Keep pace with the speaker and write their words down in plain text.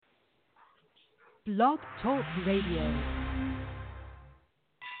Blog Talk Radio.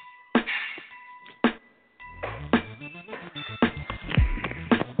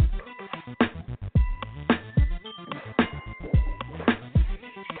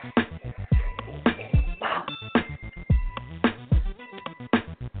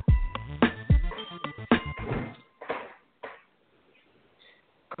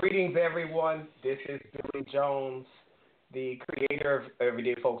 Greetings, everyone. This is Billy Jones, the creator of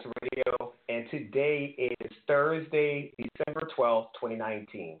Everyday Folks Radio, and today is Thursday, December 12th,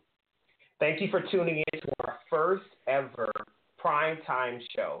 2019. Thank you for tuning in to our first ever primetime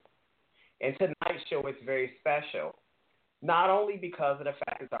show. And tonight's show is very special, not only because of the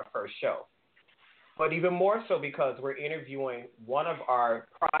fact it's our first show, but even more so because we're interviewing one of our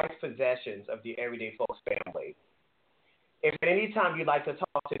prized possessions of the Everyday Folks family. If at any time you'd like to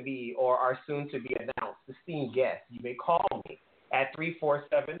talk to me or our soon-to-be-announced esteemed guest, you may call me at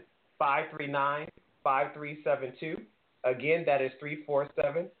 347-539-5372. Again, that is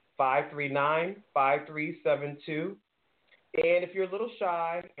 347-539-5372. And if you're a little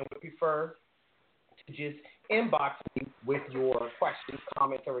shy and would prefer to just inbox me with your questions,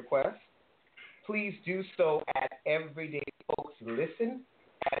 comments, or requests, please do so at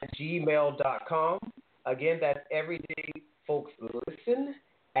everydayfolkslisten@gmail.com. Again, that's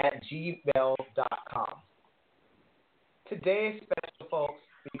everydayfolkslisten@gmail.com. Today is special, folks,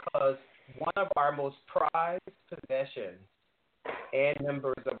 because one of our most prized possessions and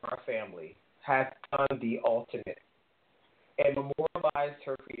members of our family has done the ultimate and memorialized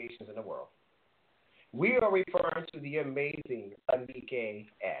her creations in the world. We are referring to the amazing Anika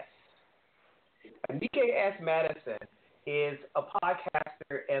S. Anika S. Madison is a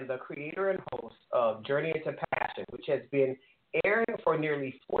podcaster and the creator and host of Journey into Passion, which has been airing for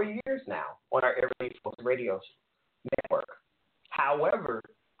nearly 4 years now on our Everyday Folks Radio network. However,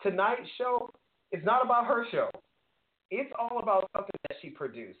 tonight's show is not about her show. It's all about something that she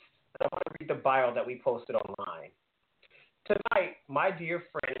produced. I want to read the bio that we posted online. Tonight, my dear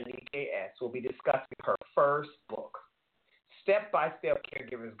friend Anika S. will be discussing her first book, Step-by-Step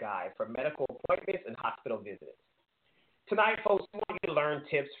Caregiver's Guide for Medical Appointments and Hospital Visits. Tonight, folks, we want you to learn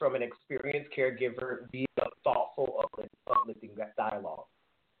tips from an experienced caregiver via thoughtful, uplifting dialogue.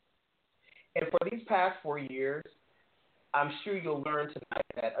 And for these past 4 years, I'm sure you'll learn tonight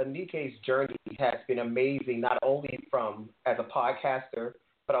that Anika's journey has been amazing, not only from as a podcaster,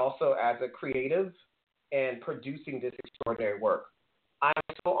 but also as a creative and producing this extraordinary work. I'm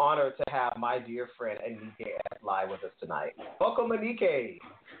so honored to have my dear friend Anika live with us tonight. Welcome, Anika.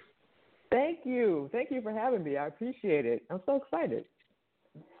 Thank you. Thank you for having me. I appreciate it. I'm so excited.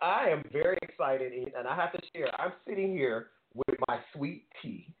 I am very excited, and I have to share, I'm sitting here with my sweet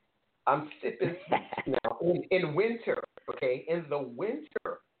tea. I'm sipping sweet tea now in winter, okay, in the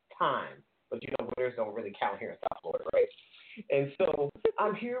winter time. But, winters don't really count here in South Florida, right? And so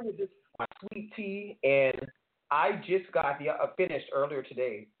I'm here with my sweet tea, and I just got finished earlier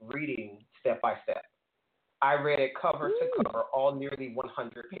today reading Step by Step. I read it cover to cover, all nearly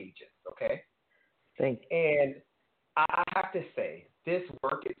 100 pages, okay? Thank you. And I have to say, this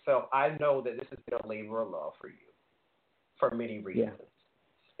work itself, I know that this has been a labor of love for you for many reasons.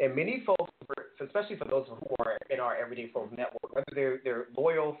 Yeah. And many folks, especially for those who are in our Everyday Folks network, whether they're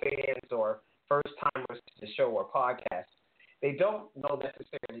loyal fans or first-timers to the show or podcast, they don't know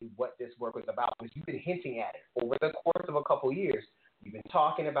necessarily what this work was about because you've been hinting at it over the course of a couple years. You've been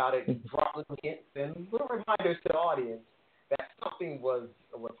talking about it, you've dropped little hints and little reminders to the audience that something was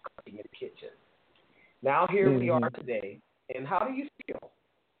cooking in the kitchen. Now here we are today, and how do you feel?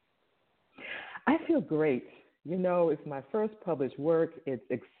 I feel great. It's my first published work. It's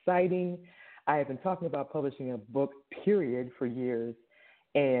exciting. I have been talking about publishing a book, period, for years,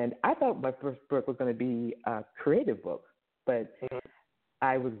 and I thought my first book was going to be a creative book, but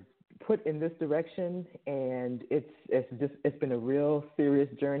I was put in this direction, and it's been a real serious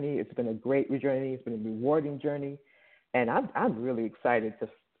journey. It's been a great journey. It's been a rewarding journey, and I'm really excited to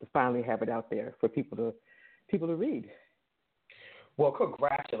finally have it out there for people to read. Well,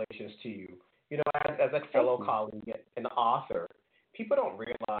 congratulations to you. As a fellow colleague and author, people don't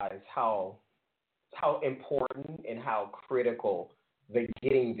realize how important and how critical the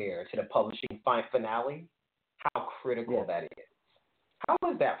getting there to the publishing finale, how critical that is. How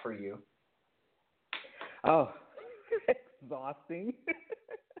was that for you? Oh, exhausting.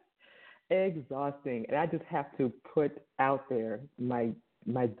 Exhausting. And I just have to put out there my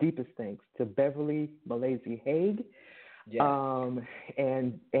deepest thanks to Beverly Malaysia Haig,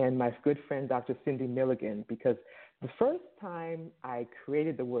 and my good friend Dr. Cindy Milligan, because the first time I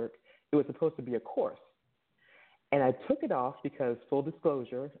created the work, it was supposed to be a course. And I took it off because, full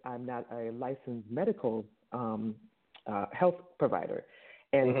disclosure, I'm not a licensed medical health provider.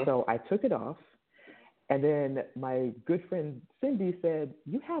 And so I took it off. And then my good friend Cindy said,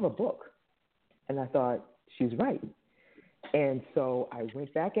 "You have a book." And I thought, she's right. And so I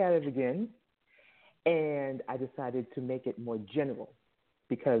went back at it again, and I decided to make it more general,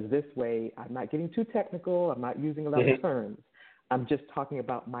 because this way I'm not getting too technical. I'm not using a lot of terms. I'm just talking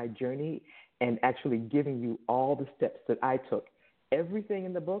about my journey and actually giving you all the steps that I took. Everything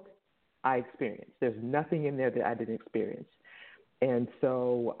in the book I experienced. There's nothing in there that I didn't experience. And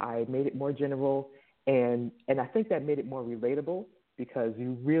so I made it more general, and I think that made it more relatable, because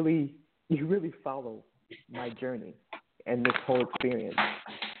you really follow my journey and this whole experience.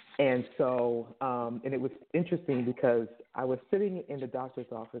 And so, and it was interesting because I was sitting in the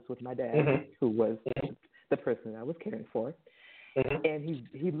doctor's office with my dad, who was the person I was caring for, and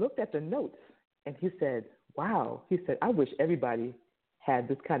he looked at the notes and he said, "Wow," he said, "I wish everybody had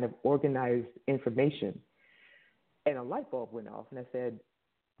this kind of organized information." And a light bulb went off, and I said,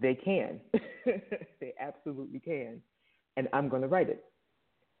 "They can." They absolutely can. And I'm going to write it.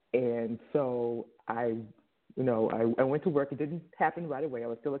 And so I went to work. It didn't happen right away. I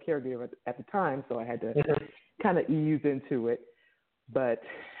was still a caregiver at the time, so I had to kind of ease into it. But,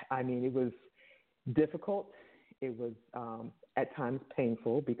 I mean, it was difficult. It was at times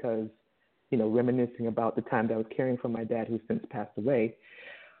painful because, reminiscing about the time that I was caring for my dad, who since passed away.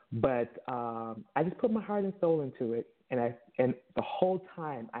 But I just put my heart and soul into it. And the whole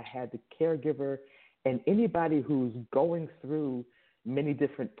time I had the caregiver and anybody who's going through many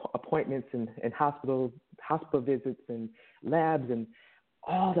different appointments and hospital visits and labs and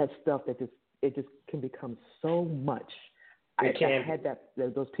all that stuff, that it just can become so much. I had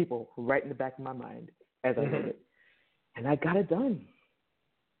those people right in the back of my mind as I did it, and I got it done.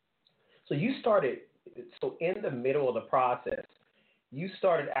 So you started. So in the middle of the process, you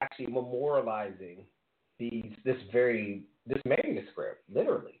started actually memorializing this manuscript,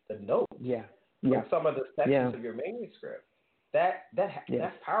 literally the notes. Yeah. From some of the sections of your manuscript.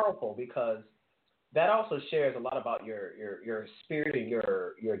 That's powerful, because that also shares a lot about your spirit and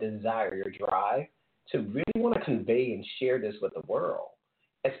your desire, your drive to really want to convey and share this with the world,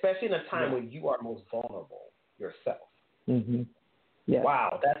 especially in a time when you are most vulnerable yourself. Yeah.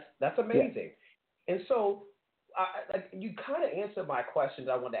 Wow, that's amazing. Yeah. And so you kind of answered my questions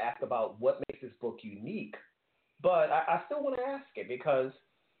I wanted to ask about what makes this book unique, but I still want to ask it, because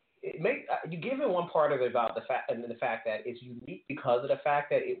you given one part of it about the fact that it's unique because of the fact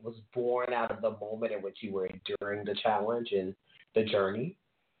that it was born out of the moment in which you were enduring the challenge and the journey.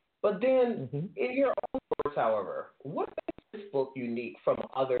 But then, in your own words, however, what makes this book unique from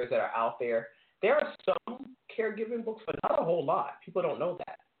others that are out there? There are some caregiving books, but not a whole lot. People don't know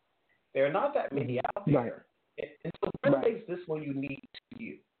that. There are not that many out there. Right. And so what makes this one unique to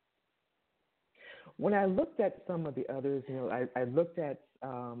you? When I looked at some of the others, I looked at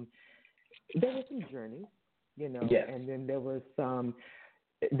there were some journeys, and then there were some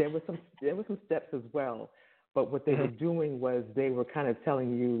steps as well. But what they were doing was they were kind of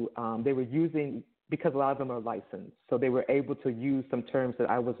telling you, they were using, because a lot of them are licensed, so they were able to use some terms that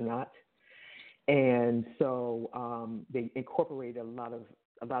I was not, and so they incorporated a lot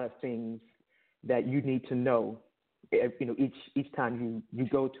of things that you need to know. Each time you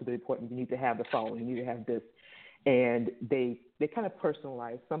go to the appointment, you need to have the following, you need to have this. And they kind of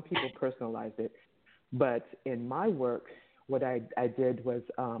personalized, some people personalized it. But in my work, what I did was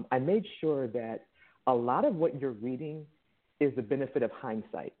I made sure that a lot of what you're reading is the benefit of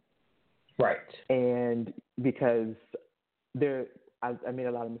hindsight. Right. And because I made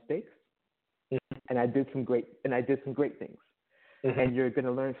a lot of mistakes, and I did some great things. And you're going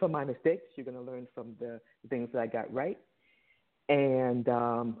to learn from my mistakes. You're going to learn from the things that I got right. And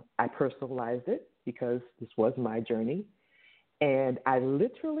I personalized it because this was my journey. And I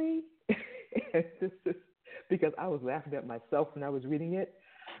literally, this is because I was laughing at myself when I was reading it,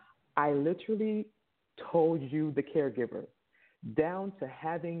 I literally told you, the caregiver, down to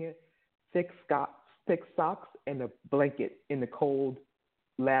having thick socks and a blanket in the cold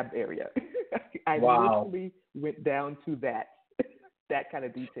lab area. I literally went down to that kind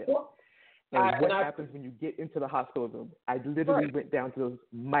of detail. And what happens when you get into the hospital room. I literally went down to those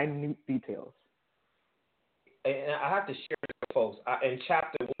minute details. And I have to share with folks, in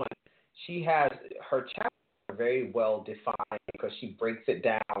chapter 1, she has her chapter very well defined, because she breaks it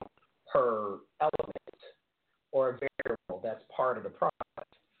down per element or a variable that's part of the process.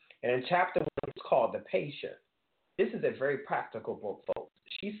 And in chapter 1, it's called The Patient. This is a very practical book, folks.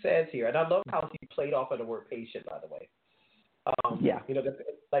 She says here, and I love how she played off of the word patient, by the way.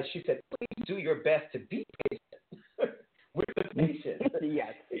 Like she said, please do your best to be patient. patient.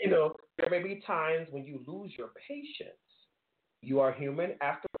 Yes. There may be times when you lose your patience. You are human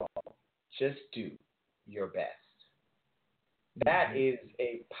after all. Just do your best. That is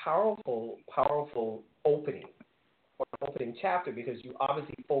a powerful, powerful opening chapter because you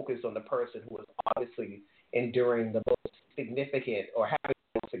obviously focus on the person who is obviously enduring the most significant or having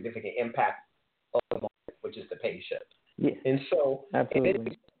the most significant impact of the moment, which is the patient. Yes. And so,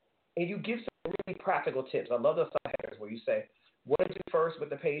 absolutely. And you give some really practical tips. I love those subheaders where you say, what to do first with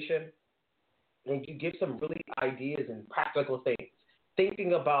the patient? And you give some really ideas and practical things.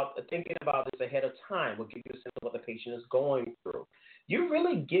 Thinking about this ahead of time will give you a sense of what the patient is going through. You're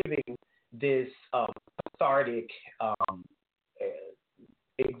really giving this cathartic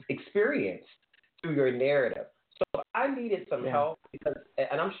experience through your narrative. So I needed some help because,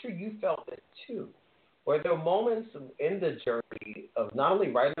 and I'm sure you felt this too, where there are moments in the journey of not only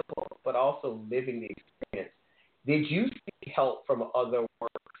writing a book but also living the experience. Did you seek help from other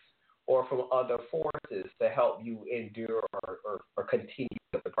works or from other forces to help you endure or continue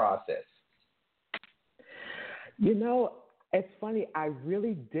with the process? It's funny. I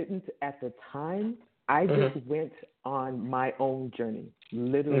really didn't at the time. I just went on my own journey.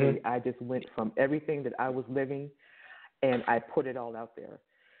 Literally, I just went from everything that I was living, and I put it all out there.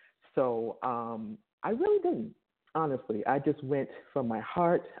 So I really didn't, honestly. I just went from my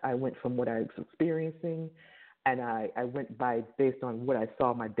heart. I went from what I was experiencing, and I went based on what I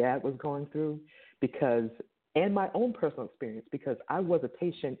saw my dad was going through and my own personal experience, because I was a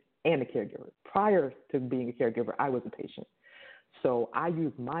patient and a caregiver. Prior to being a caregiver, I was a patient. So I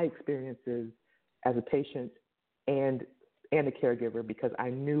used my experiences as a patient and a caregiver because I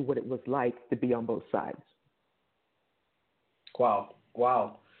knew what it was like to be on both sides.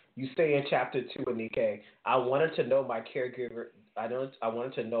 Wow. You say in chapter 2, Anika, I wanted to know my caregiver. I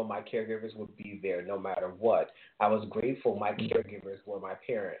wanted to know my caregivers would be there no matter what. I was grateful my caregivers were my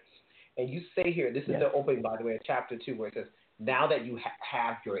parents. And you say here, this is the opening, by the way, of chapter 2, where it says, now that you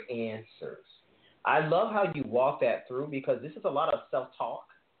have your answers. I love how you walk that through because this is a lot of self-talk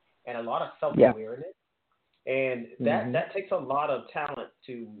and a lot of self-awareness. And that takes a lot of talent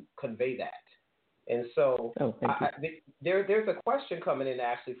to convey that. And so there's a question coming in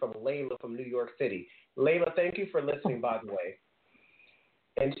actually from Layla from New York City. Layla, thank you for listening, by the way.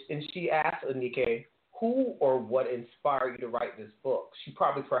 And she asked Anika, who or what inspired you to write this book? She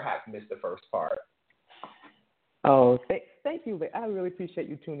probably perhaps missed the first part. Oh, thank you. I really appreciate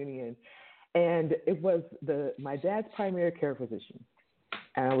you tuning in. And it was my dad's primary care physician.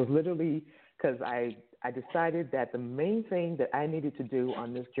 And I was literally, because I decided that the main thing that I needed to do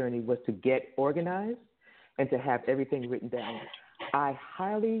on this journey was to get organized and to have everything written down. I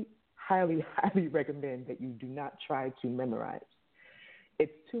highly, highly, highly recommend that you do not try to memorize.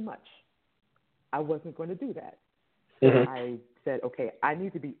 It's too much. I wasn't going to do that. So I said, okay, I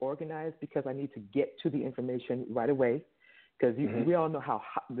need to be organized because I need to get to the information right away. Because we all know how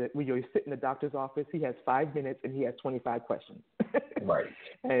when you sit in the doctor's office, he has 5 minutes and he has 25 questions. Right.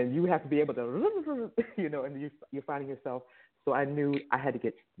 And you have to be able to, and you're finding yourself. So I knew I had to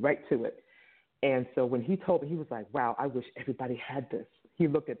get right to it. And so when he told me, he was like, wow, I wish everybody had this. He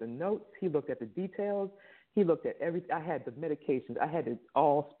looked at the notes. He looked at the details. He looked at everything. I had the medications. I had it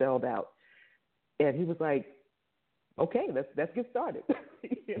all spelled out. And he was like, okay, let's get started.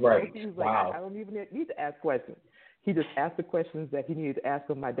 Right. He was like, wow. I don't even need to ask questions. He just asked the questions that he needed to ask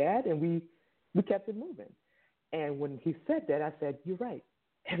of my dad, and we kept it moving. And when he said that, I said, you're right.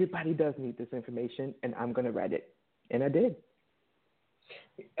 Everybody does need this information, and I'm going to write it. And I did.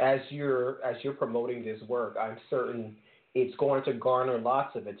 As you're promoting this work, I'm certain it's going to garner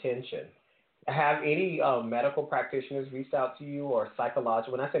lots of attention. Have any medical practitioners reached out to you, or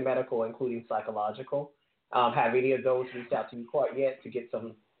psychological? When I say medical, including psychological, have any of those reached out to you quite yet to get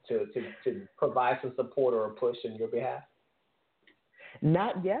some to provide some support or a push in your behalf?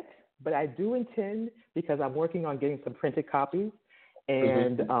 Not yet, but I do intend, because I'm working on getting some printed copies.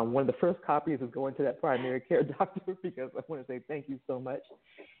 And one of the first copies is going to that primary care doctor because I want to say thank you so much.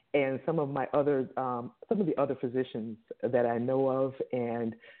 And some of the other physicians that I know of,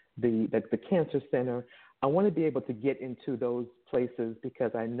 and the cancer center, I want to be able to get into those places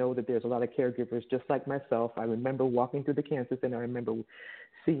because I know that there's a lot of caregivers just like myself. I remember walking through the cancer center. I remember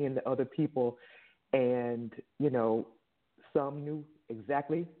seeing the other people, and some knew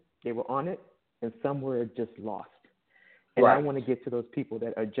exactly, they were on it, and some were just lost. And I want to get to those people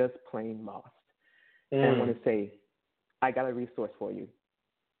that are just plain lost. And I want to say, I got a resource for you.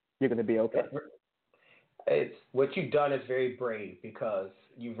 You're going to be okay. It's what you've done is very brave because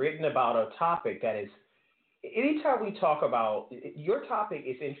you've written about a topic that is. Anytime we talk about your topic,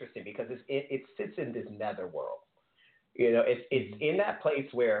 is interesting because it sits in this netherworld. It's in that place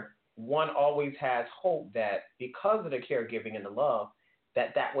where one always has hope that because of the caregiving and the love,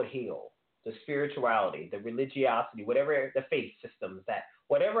 that would heal the spirituality, the religiosity, whatever the faith systems that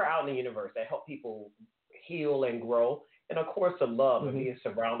whatever out in the universe that help people heal and grow, and of course the love of being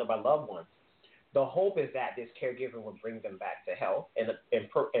surrounded by loved ones. The hope is that this caregiver will bring them back to health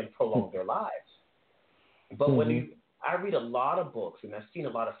and prolong their lives. But I read a lot of books, and I've seen a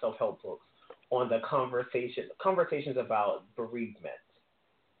lot of self-help books on the conversations about bereavement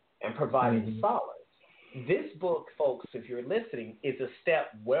and providing solace. This book, folks, if you're listening, is a step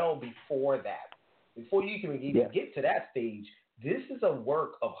well before that. Before you can even get to that stage, this is a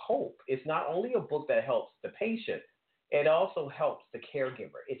work of hope. It's not only a book that helps the patient, it also helps the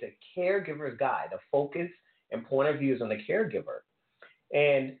caregiver. It's a caregiver's guide, the focus and point of views on the caregiver.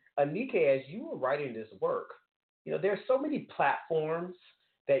 And Anika, as you were writing this work, there's so many platforms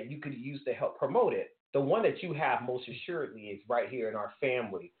that you could use to help promote it. The one that you have most assuredly is right here in our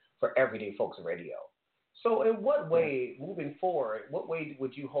family for Everyday Folks Radio. So in what way, moving forward, what way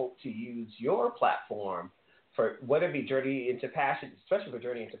would you hope to use your platform for whether it be Journey into Passion, especially for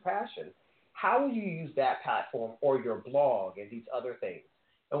Journey into Passion? How would you use that platform or your blog and these other things?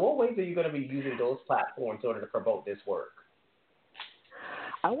 And what ways are you going to be using those platforms in order to promote this work?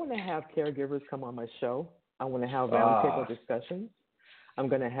 I want to have caregivers come on my show. I want to have roundtable discussions. I'm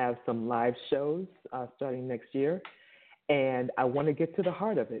going to have some live shows starting next year. And I want to get to the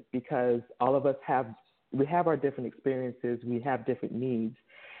heart of it because all of us have our different experiences. We have different needs.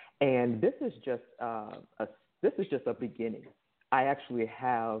 And this is just a beginning. I actually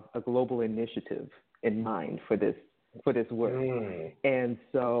have a global initiative in mind for this work. And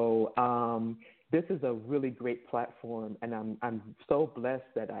so this is a really great platform, and I'm so blessed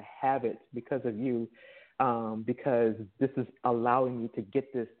that I have it because of you, because this is allowing me to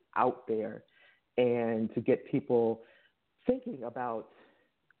get this out there and to get people thinking about,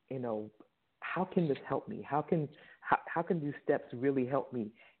 how can this help me? How can these steps really help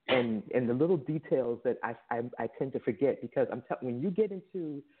me? And the little details that I tend to forget because when you get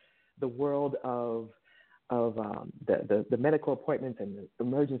into the world of the medical appointments and the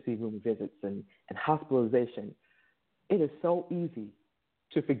emergency room visits and hospitalization, it is so easy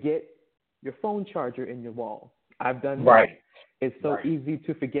to forget your phone charger in your wall. I've done that. Right. It's so easy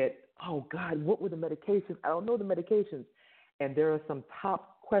to forget, oh, God, what were the medications? I don't know the medications. And there are some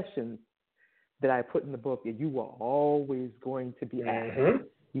top questions that I put in the book that you are always going to be asked.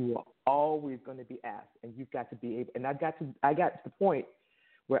 You are always going to be asked, and you've got to be able. And I got to the point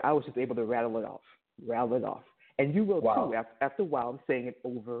where I was just able to rattle it off. And you will too. After a while, I'm saying it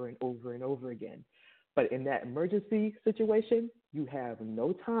over and over and over again. But in that emergency situation, you have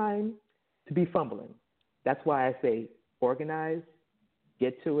no time to be fumbling. That's why I say organize,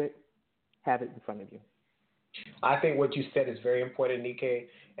 get to it, have it in front of you. I think what you said is very important, Nike.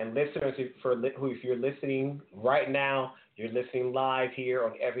 And listeners, if you're listening right now, you're listening live here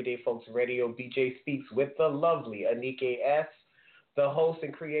on Everyday Folks Radio. BJ Speaks with the lovely Anika S., the host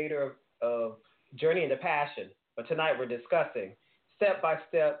and creator of Journey into Passion. But tonight we're discussing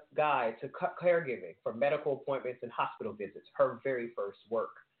step-by-step guide to caregiving for medical appointments and hospital visits, her very first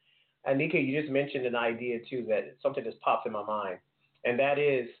work. Anika, you just mentioned an idea, too, that something just popped in my mind, and that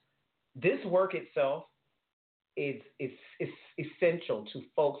is this work itself is essential to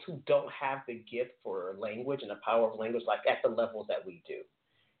folks who don't have the gift for language and the power of language like at the levels that we do.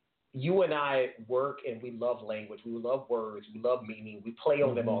 You and I work and we love language. We love words. We love meaning. We play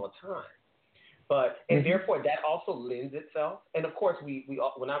on them all the time. And therefore, that also lends itself. And of course,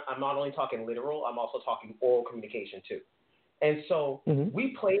 I'm not only talking literal, I'm also talking oral communication too. And so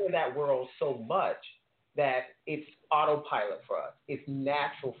we play in that world so much that it's autopilot for us. It's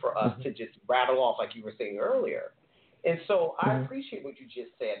natural for us to just rattle off like you were saying earlier. And so I appreciate what you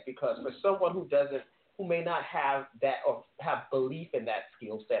just said because for someone who may not have that or have belief in that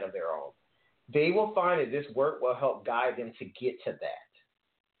skill set of their own, they will find that this work will help guide them to get to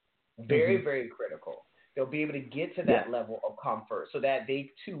that. Very, very critical. They'll be able to get to that level of comfort so that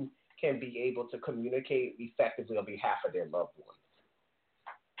they too can be able to communicate effectively on behalf of their loved ones.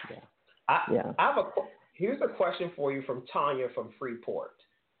 Here's a question for you from Tanya from Freeport.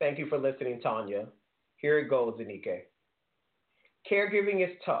 Thank you for listening, Tanya. Here it goes, Anika. Caregiving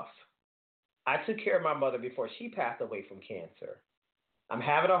is tough. I took care of my mother before she passed away from cancer. I'm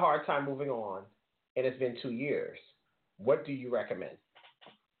having a hard time moving on, and it's been 2 years. What do you recommend?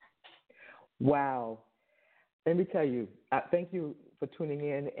 Wow. Let me tell you, thank you for tuning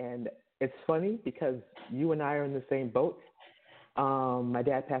in. And it's funny because you and I are in the same boat. My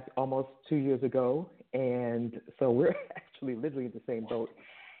dad passed almost 2 years ago, and so we're actually literally in the same boat.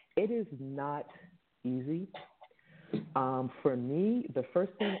 It is not easy For me, the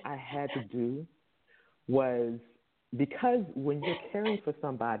first thing I had to do was, because when you're caring for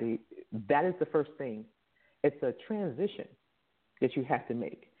somebody, that is the first thing. It's a transition that you have to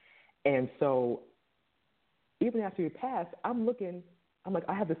make. And so even after you pass, I'm like,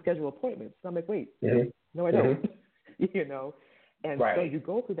 I have to schedule appointments. So I'm like, wait, no, I don't. And so you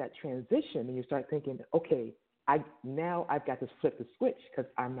go through that transition and you start thinking, okay, now I've got to flip the switch because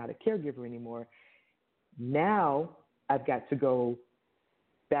I'm not a caregiver anymore. Now I've got to go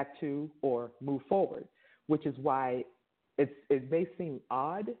back to or move forward, which is why it may seem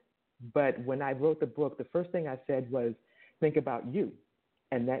odd, but when I wrote the book, the first thing I said was, think about you.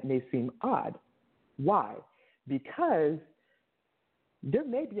 And that may seem odd. Why? Because there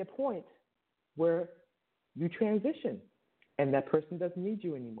may be a point where you transition and that person doesn't need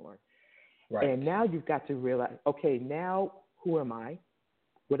you anymore. Right. And now you've got to realize, okay, now who am I?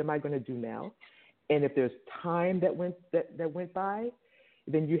 What am I going to do now? And if there's time that went by,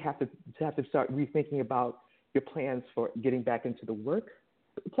 then you have to start rethinking about your plans for getting back into the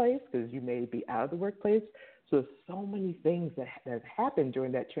workplace, because you may be out of the workplace. So there's so many things that happen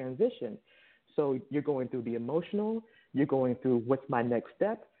during that transition. So you're going through the emotional, you're going through what's my next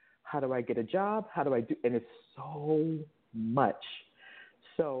step, how do I get a job, how do I do, and it's so much.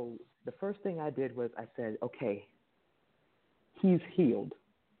 So the first thing I did was I said, okay, he's healed.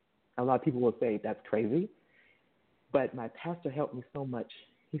 A lot of people will say that's crazy, but my pastor helped me so much.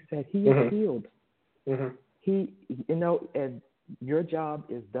 He said, he is healed. He, and your job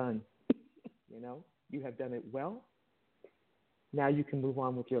is done. You have done it well. Now you can move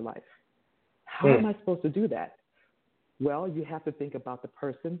on with your life. How am I supposed to do that? Well, you have to think about the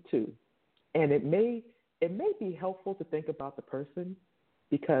person too. And it may be helpful to think about the person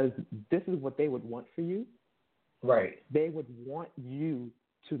because this is what they would want for you. Right. They would want you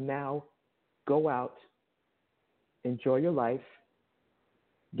to now go out, enjoy your life,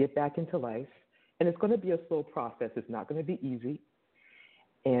 get back into life. And it's going to be a slow process. It's not going to be easy.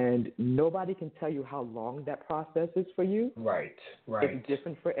 And nobody can tell you how long that process is for you. Right. It's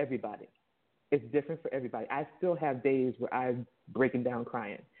different for everybody. I still have days where I'm breaking down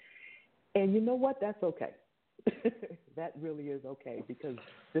crying. And you know what? That's okay. That really is okay because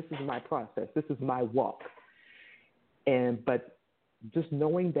this is my process. This is my walk. But just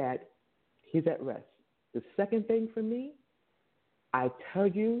knowing that he's at rest. The second thing for me, I tell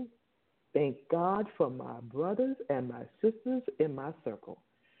you, thank God for my brothers and my sisters in my circle.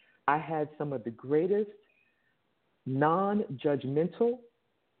 I had some of the greatest non-judgmental,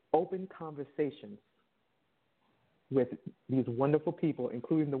 open conversations with these wonderful people,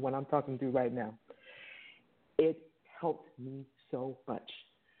 including the one I'm talking to right now. It helped me so much.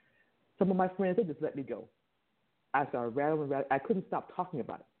 Some of my friends, they just let me go. I started rattling. I couldn't stop talking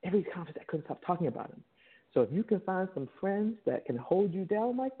about it. Every conference, I couldn't stop talking about it. So if you can find some friends that can hold you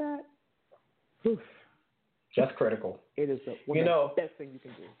down like that, oof, that's critical. It is one of the best thing you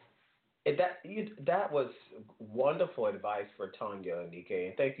can do. That was wonderful advice for Tanya, Anika,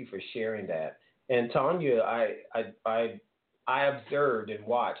 and thank you for sharing that. And Tanya, I observed and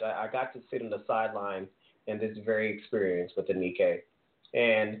watched. I got to sit on the sideline in this very experience with Anika.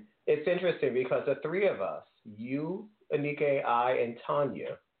 And it's interesting because the three of us, you, Anika, I, and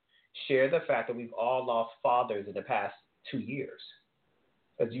Tanya, share the fact that we've all lost fathers in the past 2 years.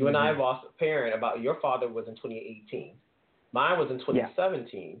 Because you and I lost a parent your father was in 2018. Mine was in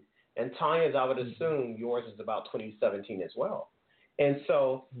 2017. Yeah. And Tanya's, I would assume yours is about 2017 as well. And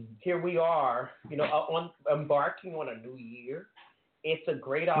so here we are, embarking on a new year. It's a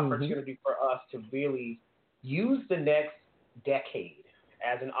great opportunity for us to really use the next decade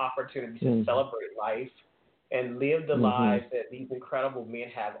as an opportunity to celebrate life and live the lives that these incredible men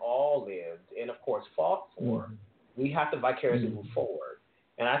have all lived and, of course, fought for. We have to vicariously move forward.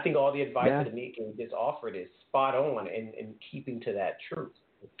 And I think all the advice that Anika just offered is spot on in keeping to that truth.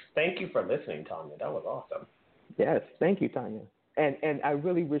 Thank you for listening, Tanya. That was awesome. Yes, thank you, Tanya. And I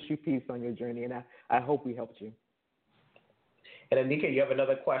really wish you peace on your journey, and I hope we helped you. And Anika, you have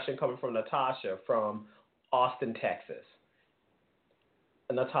another question coming from Natasha from Austin, Texas.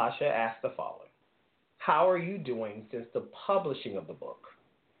 And Natasha asked the following. How are you doing since the publishing of the book?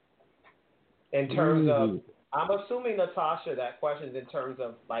 In terms of, I'm assuming, Natasha, that question is in terms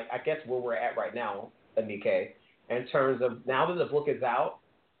of, I guess where we're at right now, Anika, in terms of now that the book is out,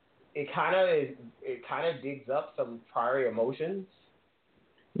 it kind of digs up some prior emotions,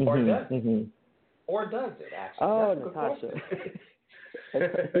 or does it? Or does it, actually? Oh, Natasha.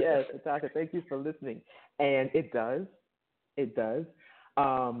 Yes, Natasha, thank you for listening. And it does. It does.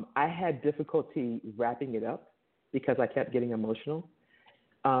 I had difficulty wrapping it up because I kept getting emotional.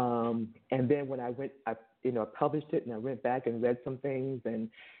 And then when I published it, and I went back and read some things, and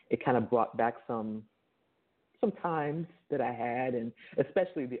it kind of brought back some times that I had, and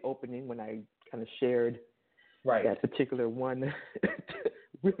especially the opening when I kind of shared that particular one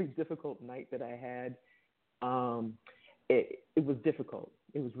really difficult night that I had. It was difficult.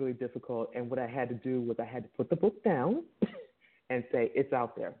 It was really difficult. And what I had to do was I had to put the book down and say, it's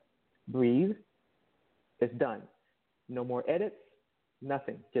out there. Breathe. It's done. No more edits,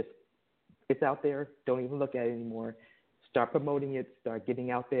 nothing. Just, it's out there. Don't even look at it anymore. Start promoting it. Start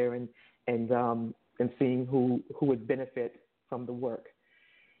getting out there and seeing who would benefit from the work.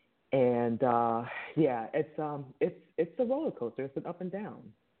 And it's a roller coaster. It's an up and down.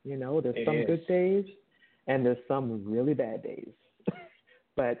 There's some good days and there's some really bad days.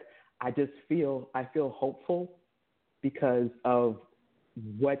 But I feel hopeful because of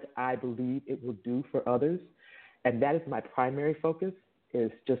what I believe it will do for others. And that is my primary focus,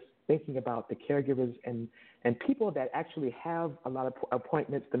 is just thinking about the caregivers and people that actually have a lot of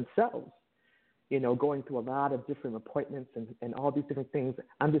appointments themselves, going through a lot of different appointments and all these different things.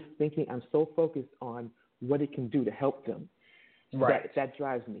 I'm just thinking, I'm so focused on what it can do to help them. Right. That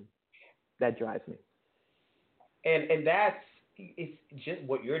drives me. That drives me. And it's just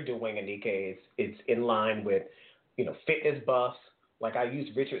what you're doing, Anika, it's in line with, fitness buffs. Like I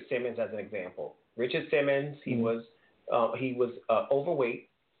use Richard Simmons as an example. Richard Simmons, he was overweight.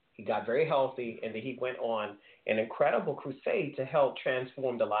 He got very healthy, and then he went on an incredible crusade to help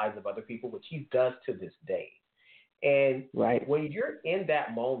transform the lives of other people, which he does to this day. And when you're in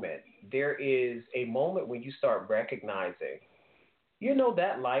that moment, there is a moment when you start recognizing,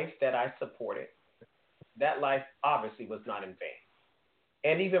 that life that I supported, that life obviously was not in vain.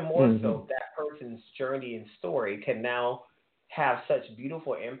 And even more so, that person's journey and story can now have such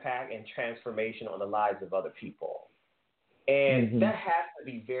beautiful impact and transformation on the lives of other people. And that has to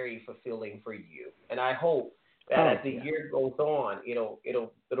be very fulfilling for you. And I hope that as the year goes on,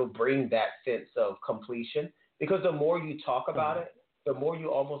 it'll bring that sense of completion, because the more you talk about it, the more you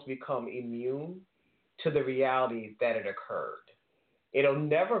almost become immune to the reality that it occurred. It'll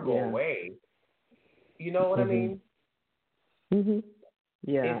never go away. You know what I mean?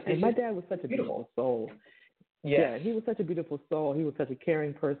 Yeah, and my dad was such a beautiful soul. Yes. Yeah, he was such a beautiful soul. He was such a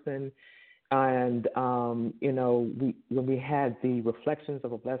caring person. And, when we had the Reflections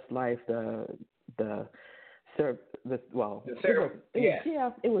of a Blessed Life, it was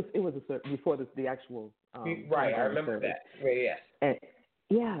before the actual. Right, I remember service. that.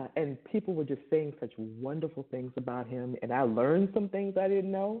 Yes. And people were just saying such wonderful things about him, and I learned some things I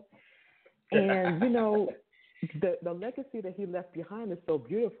didn't know. And, the legacy that he left behind is so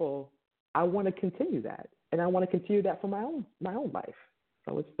beautiful. I want to continue that, and I want to continue that for my own life.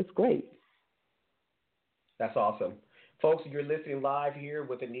 So it's great. That's awesome. Folks, you're listening live here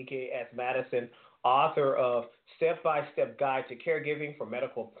with Anika S. Madison, author of Step-by-Step Guide to Caregiving for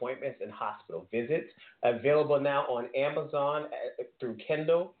Medical Appointments and Hospital Visits, available now on Amazon through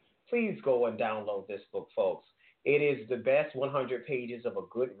Kindle. Please go and download this book, folks. It is the best 100 pages of a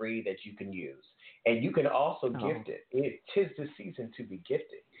good read that you can use. And you can also gift it. Tis the season to be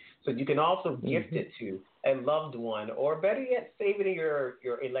gifted. So you can also gift it to a loved one, or better yet, save it in your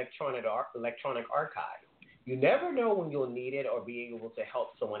electronic archive. You never know when you'll need it or be able to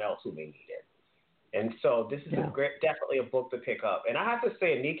help someone else who may need it. And so this is definitely a book to pick up. And I have to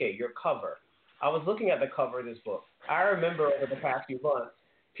say, Anika, your cover, I was looking at the cover of this book. I remember over the past few months,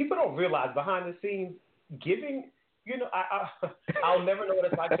 people don't realize behind the scenes, giving, I'll never know what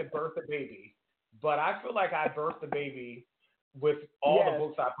it's like to birth a baby, but I feel like I birthed a baby with all the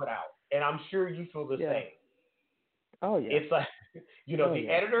books I put out. And I'm sure you feel the same. Oh, yeah. It's like, the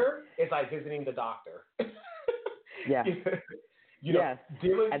editor is like visiting the doctor. Yeah.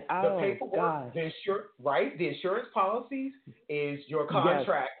 Dealing the paperwork, the insurance policies is your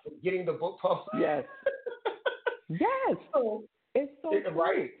contract with getting the book published. Yes. Yes. So, it's so true.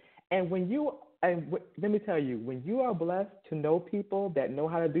 Right. And let me tell you, when you are blessed to know people that know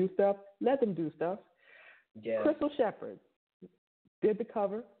how to do stuff, let them do stuff. Yes. Crystal Shepherd did the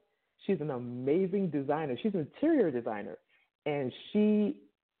cover. She's an amazing designer. She's an interior designer, and she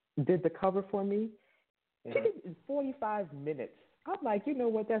did the cover for me. She did it in 45 minutes. I'm like, you know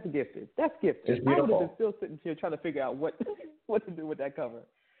what? That's gifted. That's gifted. It's beautiful. I would have been still sitting here trying to figure out what to do with that cover.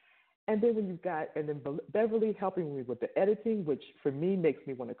 And then Beverly helping me with the editing, which for me makes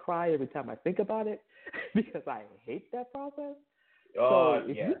me want to cry every time I think about it because I hate that process. So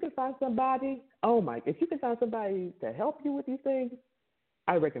if you can find somebody, if you can find somebody to help you with these things,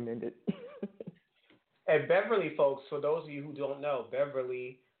 I recommend it. And Beverly, folks, for those of you who don't know,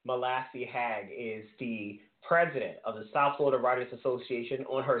 Beverly Malassi Hagg is the president of the South Florida Writers Association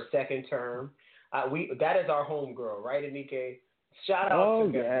on her second term. That is our homegirl, right, Anika? Shout out to Oh,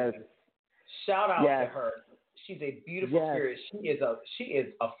 yes. Beverly. Shout out to Yes. her. She's a beautiful Yes. spirit. She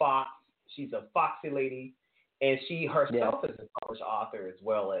is a fox. She's a foxy lady, and she Yes. herself is a published author as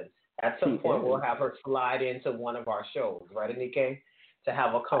well. And at She some point, we'll is. have her slide into one of our shows, right, Anika, to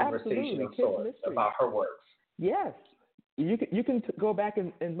have a conversation Absolutely. of Kids sorts Mysteries. about her works. Yes. You can go back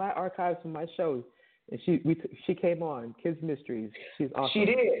in my archives from my shows. And she came on Kids Mysteries. She's awesome. She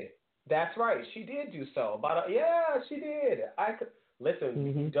did. That's right. She did do so. Yeah, she did. I could listen.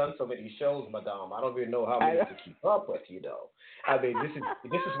 Mm-hmm. You've done so many shows, Madame. I don't even know how many to keep up with. I mean,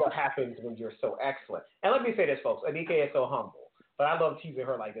 this is what happens when you're so excellent. And let me say this, folks. Anika is so humble, but I love teasing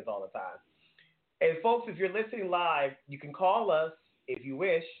her like this all the time. And folks, if you're listening live, you can call us if you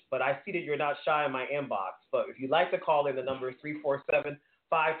wish, but I see that you're not shy in my inbox. But if you'd like to call in, the number is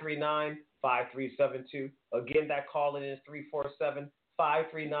 347-539-5372. Again, that call in is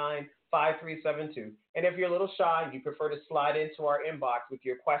 347-539-5372. And if you're a little shy and you prefer to slide into our inbox with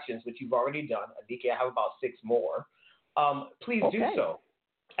your questions, which you've already done, Anika, I have about 6 more, please do so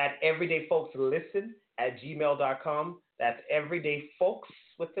at everydayfolkslisten@gmail.com. That's everydayfolks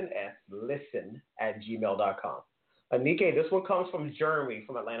with an S, listen@gmail.com. Anika, this one comes from Jeremy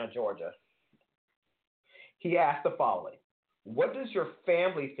from Atlanta, Georgia. He asked the following: what does your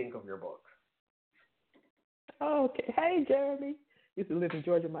family think of your book? Okay. Hey, Jeremy. Used to live in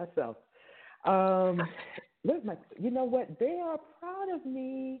Georgia myself. You know what? They are proud of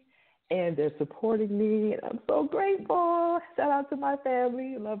me and they're supporting me, and I'm so grateful. Shout out to my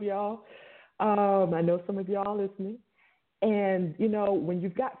family. Love y'all. I know some of y'all listening. And when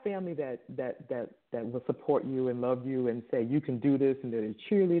you've got family that will support you and love you and say you can do this, and they're the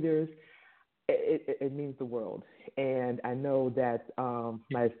cheerleaders, it means the world. And I know that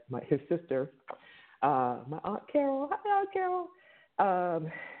his sister, my Aunt Carol, hi Aunt Carol,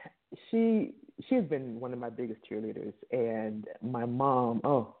 she's been one of my biggest cheerleaders, and my mom,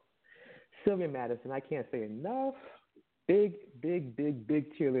 Sylvia Madison, I can't say enough, big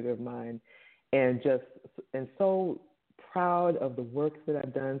cheerleader of mine, and so proud of the work that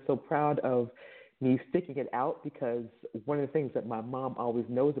I've done, so proud of me sticking it out, because one of the things that my mom always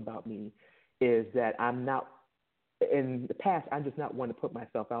knows about me is that I'm not, in the past, I'm just not one to put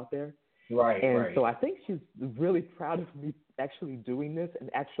myself out there. Right. So I think she's really proud of me actually doing this, and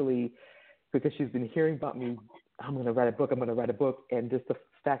actually, because she's been hearing about me, I'm going to write a book, and just the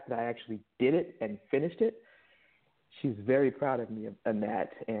fact that I actually did it and finished it, she's very proud of me on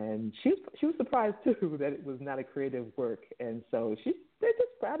that. And she was surprised too that it was not a creative work, and so they're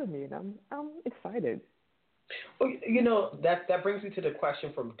just proud of me, and I'm excited. Well, that brings me to the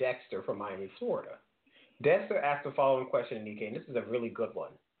question from Dexter from Miami, Florida. Dexter asked the following question, Anika, and this is a really good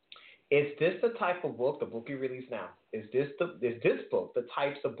one. Is this the type of book, the book you release now, is this book the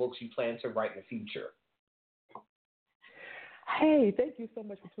types of books you plan to write in the future? Hey, thank you so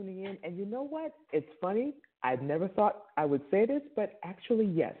much for tuning in. And you know what? It's funny. I never thought I would say this, but actually,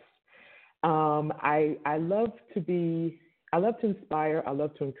 yes. I love to inspire. I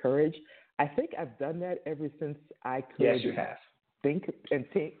love to encourage. I think I've done that ever since I could. Yes, you have. Think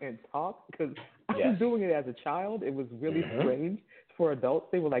and talk, because I was doing it as a child. It was really strange for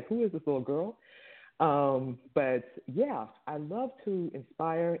adults. They were like, "Who is this little girl?" But yeah, I love to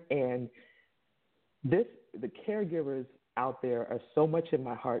inspire, and the caregivers out there are so much in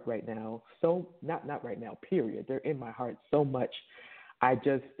my heart right now. So not right now, period. They're in my heart so much. I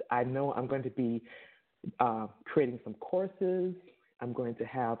know I'm going to be creating some courses. I'm going to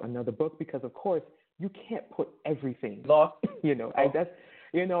have another book, because of course you can't put everything.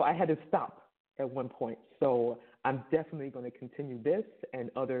 I had to stop at one point. So I'm definitely going to continue this and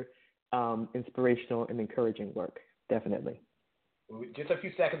other inspirational and encouraging work. Definitely. Just a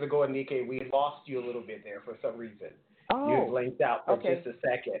few seconds ago, Anika, we lost you a little bit there for some reason. You blinked out for just a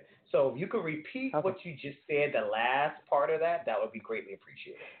second. So if you could repeat what you just said, the last part of that would be greatly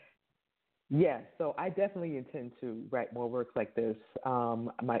appreciated. Yes, so I definitely intend to write more works like this.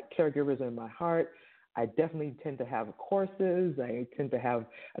 My caregivers are in my heart. I definitely tend to have courses. I tend to have,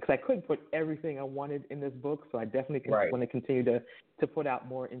 because I couldn't put everything I wanted in this book, so I definitely want to continue to put out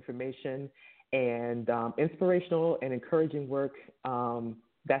more information and inspirational and encouraging work.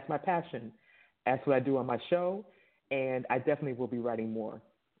 That's my passion. That's what I do on my show, and I definitely will be writing more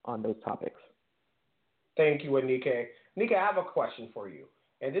on those topics. Thank you, Anika. Anika, I have a question for you,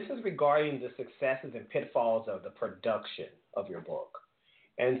 and this is regarding the successes and pitfalls of the production of your book.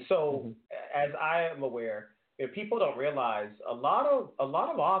 And so, as I am aware, people don't realize a lot of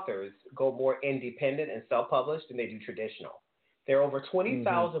authors go more independent and self-published than they do traditional. There are over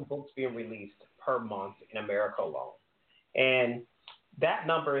 20,000 books being released per month in America alone, and that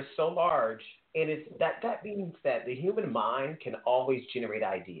number is so large And that means that the human mind can always generate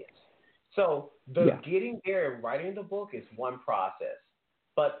ideas. So the Yeah. getting there and writing the book is one process,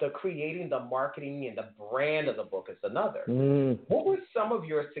 but the creating the marketing and the brand of the book is another. Mm. What were some of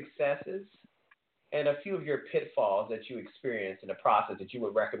your successes and a few of your pitfalls that you experienced in the process that you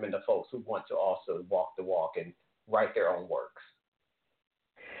would recommend to folks who want to also walk the walk and write their own works?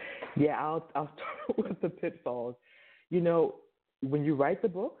 Yeah, I'll start with the pitfalls. You know, when you write the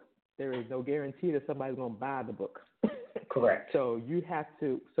book, there is no guarantee that somebody's going to buy the book. Correct. So you have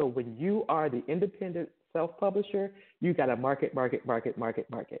to. So when you are the independent self-publisher, you got to market, market, market, market,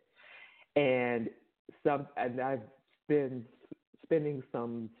 market. And I've been spending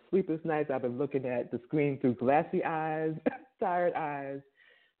some sleepless nights. I've been looking at the screen through glassy eyes, tired eyes,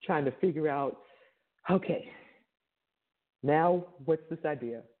 trying to figure out, okay, now what's this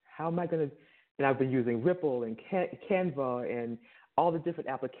idea? How am I going to? And I've been using Ripple and Canva and all the different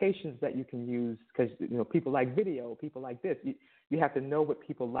applications that you can use because people like video, people like this. You have to know what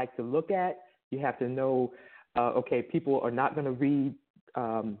people like to look at. You have to know, okay, people are not going to read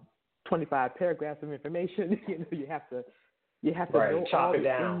 25 paragraphs of information. You have to Right. know Chop all it the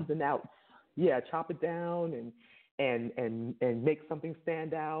down. ins and outs. Yeah, chop it down and make something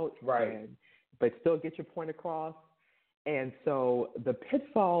stand out. Right. But still get your point across. And so the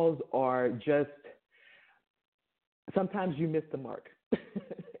pitfalls are just sometimes you miss the mark,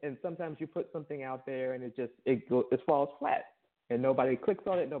 and sometimes you put something out there and it falls flat, and nobody clicks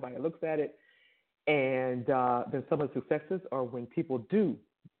on it, nobody looks at it, and then some of the successes are when people do,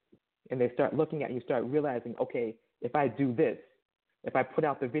 and they start looking at it, you start realizing, okay, if I do this, if I put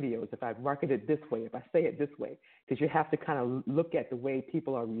out the videos, if I market it this way, if I say it this way, because you have to kind of look at the way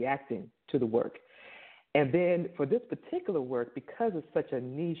people are reacting to the work. And then for this particular work, because it's such a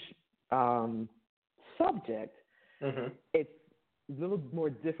niche subject, it's a little more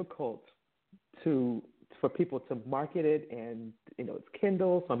difficult for people to market it, and it's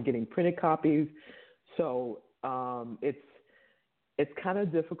Kindle, so I'm getting printed copies. So it's kind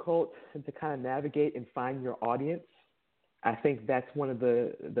of difficult to kind of navigate and find your audience. I think that's one of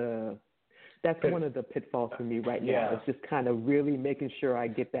the pitfalls for me right now. Yeah. It's just kind of really making sure I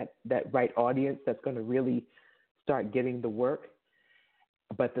get that right audience that's going to really start getting the work.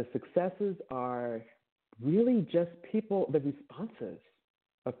 But the successes are really just people, the responses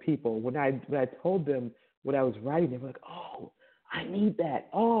of people. When I told them what I was writing, they were like, "Oh, I need that.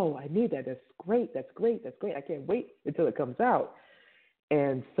 Oh, I need that. That's great. That's great. That's great. I can't wait until it comes out."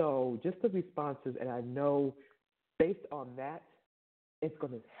 And so just the responses, and I know based on that, it's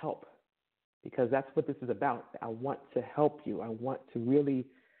going to help. Because that's what this is about. I want to help you. I want to really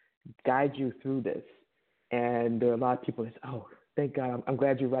guide you through this. And there are a lot of people that say, "Oh, thank God, I'm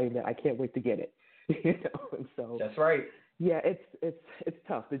glad you're writing that. I can't wait to get it." And so that's right. Yeah, it's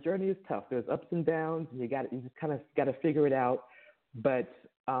tough. The journey is tough. There's ups and downs, and you just kind of got to figure it out. But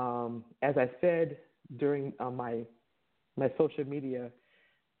as I said during my social media,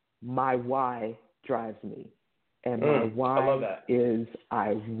 my why drives me, and my why is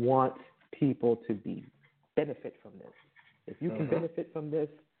I want people to benefit from this. If you can benefit from this,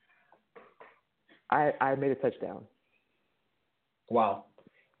 I made a touchdown. Wow.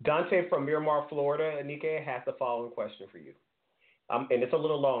 Dante from Miramar, Florida, Anika, has the following question for you. And it's a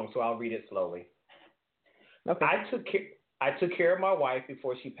little long, so I'll read it slowly. Okay. I took care of my wife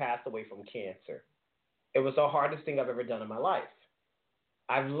before she passed away from cancer. It was the hardest thing I've ever done in my life.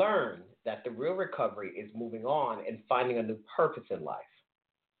 I've learned that the real recovery is moving on and finding a new purpose in life.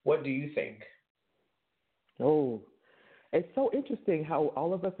 What do you think? Oh, it's so interesting how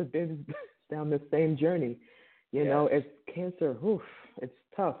all of us have been down the same journey. You know, it's cancer. Oof, it's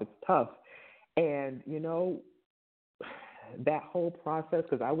tough. It's tough. And, that whole process,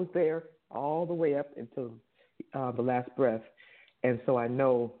 because I was there all the way up until the last breath. And so I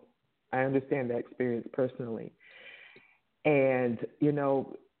understand that experience personally. And,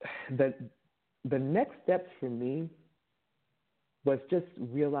 the next steps for me was just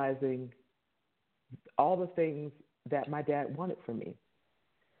realizing all the things that my dad wanted from me.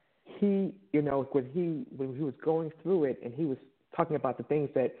 He, when he was going through it, and he was talking about the things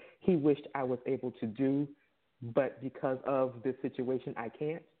that he wished I was able to do, but because of this situation, I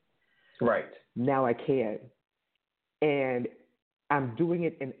can't. Right. Now I can. And I'm doing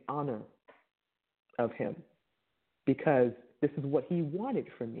it in honor of him because this is what he wanted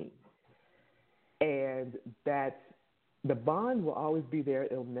from me. And that the bond will always be there.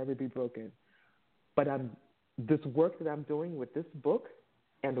 It'll never be broken. But this work that I'm doing with this book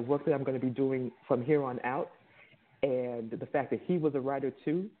and the work that I'm going to be doing from here on out, and the fact that he was a writer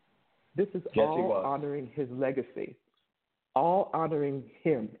too, this is all honoring his legacy. all honoring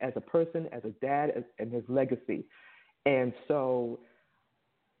him as a person, as a dad, and his legacy. And so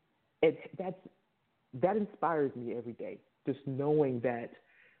that inspires me every day, just knowing that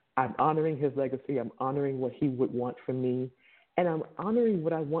I'm honoring his legacy, I'm honoring what he would want from me, and I'm honoring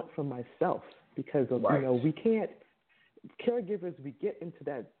what I want from myself because of, Right. We can't, caregivers, we get into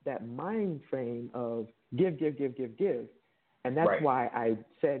that mind frame of give, give, give, give, give. And that's Right. why I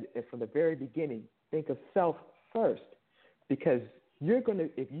said it from the very beginning, think of self first, because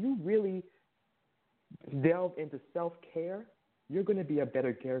if you really delve into self-care, you're going to be a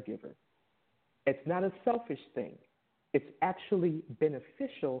better caregiver. It's not a selfish thing. It's actually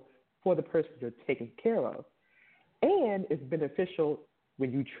beneficial for the person you're taking care of. And it's beneficial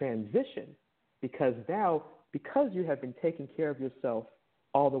when you transition because now, because you have been taking care of yourself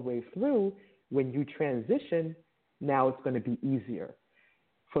all the way through, when you transition, now it's going to be easier.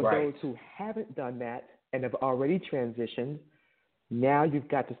 For Right. those who haven't done that and have already transitioned, now you've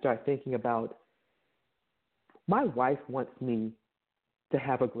got to start thinking about, my wife wants me to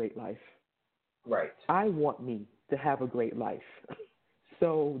have a great life. Right. I want me to have a great life.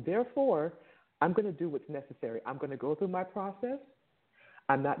 So therefore, I'm going to do what's necessary. I'm going to go through my process.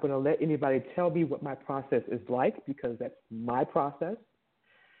 I'm not going to let anybody tell me what my process is like because that's my process.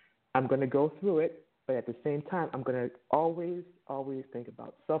 I'm going to go through it, but at the same time, I'm going to always, always think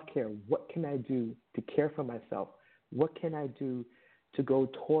about self-care. What can I do to care for myself? What can I do to go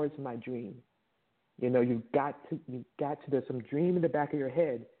towards my dream? You've got to, there's some dream in the back of your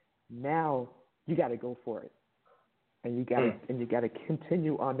head. Now you got to go for it. And you got to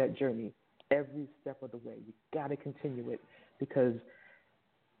continue on that journey every step of the way. You got to continue it because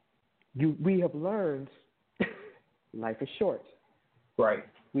we have learned life is short. Right.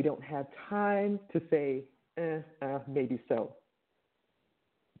 We don't have time to say, maybe so.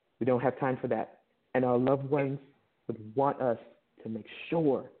 We don't have time for that. And our loved ones would want us to make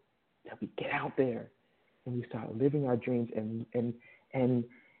sure that we get out there and we start living our dreams and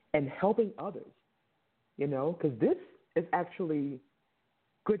helping others, because this is actually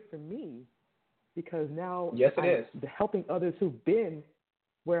good for me because now yes, it is. Helping others who've been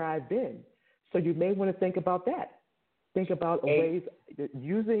where I've been. So you may want to think about that. Think about ways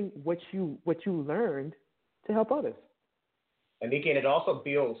using what you learned to help others. And again, it also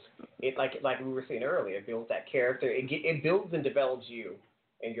builds it like we were saying earlier. It builds that character. It builds and develops you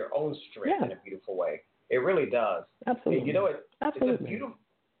and your own strength in a beautiful way. It really does. Absolutely. And Absolutely. It's a beautiful.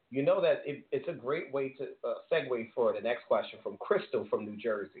 That it's a great way to segue for the next question from Crystal from New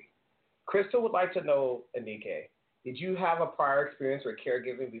Jersey. Crystal would like to know, Anika, did you have a prior experience with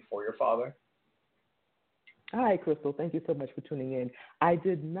caregiving before your father? Hi, Crystal. Thank you so much for tuning in. I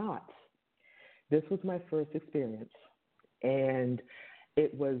did not. This was my first experience. And I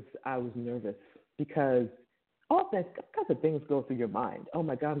was nervous because all kinds of things go through your mind. Oh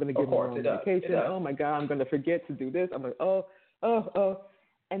my God, I'm going to give him on vacation. Oh my God, I'm going to forget to do this. I'm like, oh.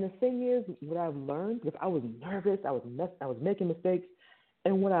 And the thing is, what I've learned, because I was nervous, I was making mistakes,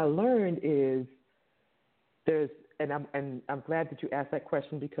 and what I learned is I'm glad that you asked that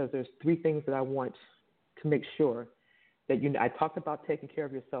question because there's 3 things that I want to make sure that I talked about taking care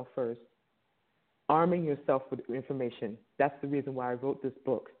of yourself first. Arming yourself with information. That's the reason why I wrote this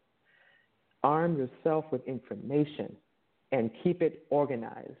book. Arm yourself with information and keep it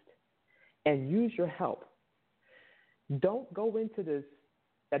organized. And use your help. Don't go into this,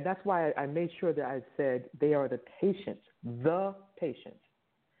 and that's why I made sure that I said they are the patient.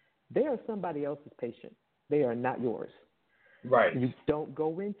 They are somebody else's patient. They are not yours. Right. You don't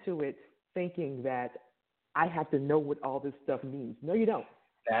go into it thinking that I have to know what all this stuff means. No, you don't.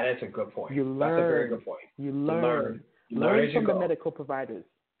 That is a good point. You learn. That's a very good point. You learn. Learn from the medical providers.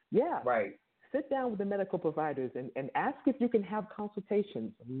 Yeah. Right. Sit down with the medical providers and ask if you can have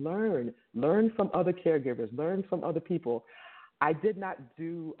consultations. Learn from other caregivers. Learn from other people. I did not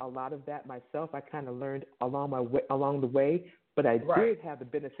do a lot of that myself. I kind of learned along the way, but I did have the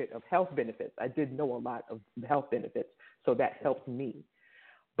benefit of health benefits. I did know a lot of health benefits, so that helped me.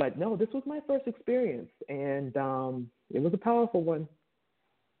 But no, this was my first experience, and it was a powerful one.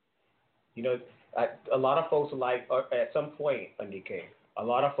 A lot of folks at some point, Anika, a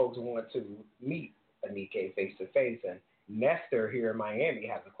lot of folks want to meet Anika face to face, and Nestor here in Miami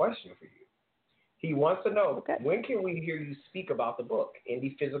has a question for you. He wants to know, when can we hear you speak about the book?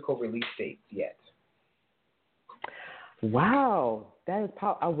 Any physical release dates yet? Wow, that is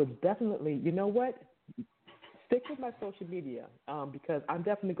I would definitely, you know what? Stick with my social media because I'm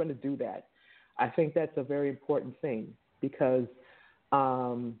definitely going to do that. I think that's a very important thing because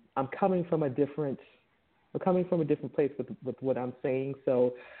I'm coming from a different we're coming from a different place with what I'm saying.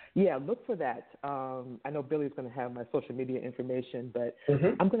 So, yeah, look for that. I know Billy's going to have my social media information, but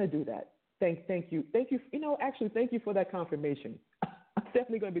I'm going to do that. Thank you. Actually, thank you for that confirmation. I'm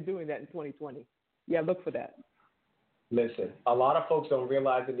definitely going to be doing that in 2020. Yeah, look for that. Listen, a lot of folks don't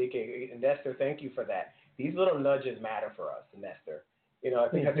realize, Anika, and Nestor, thank you for that. These little nudges matter for us, Nestor.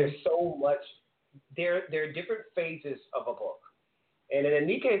 Because there's so much. There are different phases of a book. And in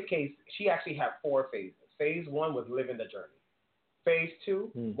Anika's case, she actually had 4 phases. Phase 1 was living the journey. Phase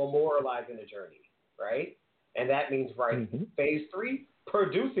 2, memorializing the journey, right? And that means writing. Phase 3,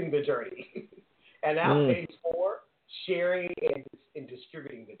 producing the journey. And now phase 4, sharing and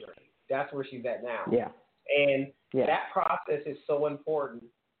distributing the journey. That's where she's at now. Yeah. And that process is so important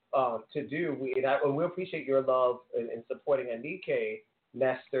to do. And we appreciate your love in supporting Anika,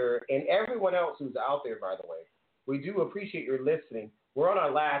 Nestor, and everyone else who's out there, by the way. We do appreciate your listening. We're on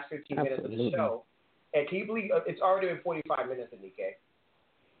our last 15 minutes of the show. And can you believe it's already been 45 minutes, Anika?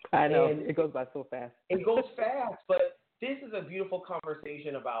 I know. And it goes by so fast. It goes fast, but this is a beautiful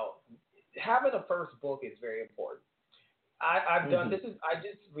conversation about having a first book is very important. I've done this. I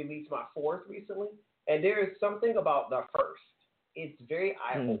just released my 4th recently, and there is something about the first. It's very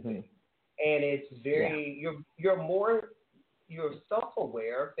eye-opening, and it's very you're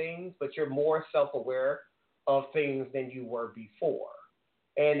self-aware of things, but you're more self-aware of things than you were before.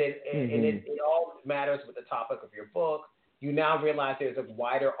 And it all matters with the topic of your book. You now realize there's a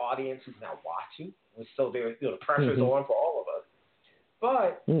wider audience who's now watching, so there's the pressure's on for all of us.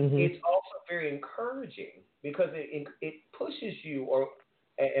 But it's also very encouraging because it pushes you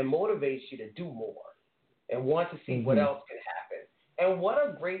and motivates you to do more and want to see what else can happen. And what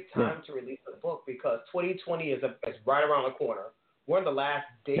a great time to release a book, because 2020 is right around the corner. We're in the last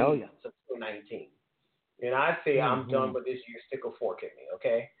days of 2019. And I say I'm done with this year. Stick a fork in me,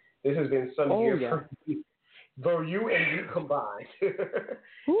 okay? This has been some year for you and me combined.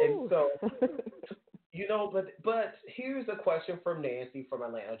 And so, but here's a question from Nancy from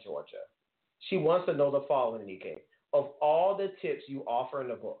Atlanta, Georgia. She wants to know the following, Anika. Of all the tips you offer in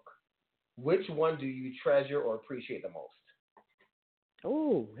the book, which one do you treasure or appreciate the most?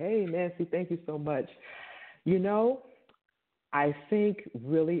 Oh, hey, Nancy, thank you so much. I think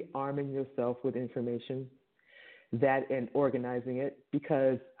really arming yourself with information, that and organizing it,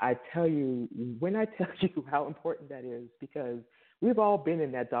 because I tell you how important that is, because we've all been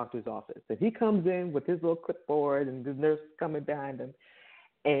in that doctor's office. If he comes in with his little clipboard and the nurse coming behind him,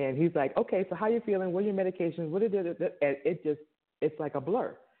 and he's like, okay, so how you feeling? What are your medications? What is it? And it's like a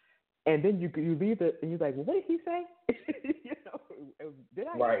blur. And then you leave it, and you're like, well, what did he say? Did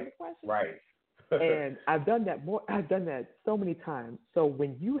I answer the question? Right. And I've done that so many times. So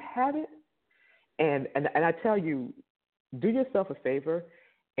when you have it, and I tell you, do yourself a favor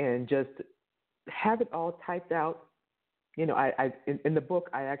and just have it all typed out. I in the book,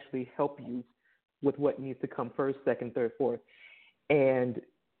 I actually help you with what needs to come first, second, third, fourth, and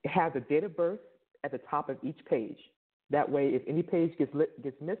have the date of birth at the top of each page. That way, if any page gets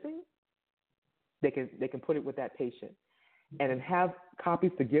missing, they can put it with that patient, and then have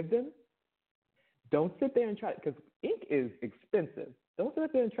copies to give them. Don't sit there and try, because ink is expensive. Don't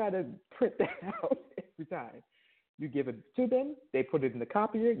sit there and try to print that out every time. You give it to them, they put it in the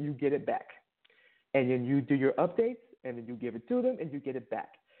copier, you get it back. And then you do your updates, and then you give it to them, and you get it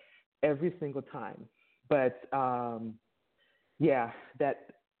back every single time. But, that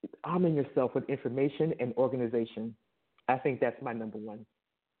arming yourself with information and organization, I think that's my number one.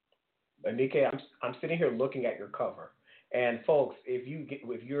 Anika, I'm sitting here looking at your cover. And, folks, if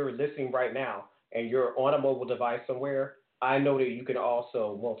you're listening right now, and you're on a mobile device somewhere, I know that you can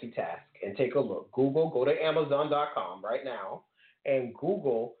also multitask and take a look. Go to Amazon.com right now and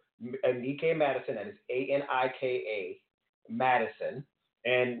Google Anika Madison, that is Anika Madison,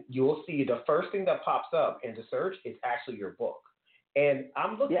 and you'll see the first thing that pops up in the search is actually your book. And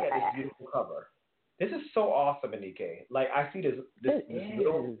I'm looking at this beautiful cover. This is so awesome, Anika. Like, I see this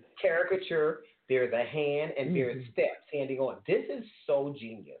little caricature. There's a hand, and there's steps handing on. This is so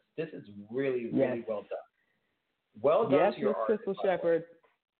genius. This is really, really well done. Well done to your artist. Crystal Shepherd.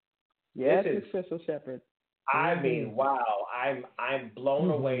 Yes, Miss Crystal Shepherd. I mean, wow. I'm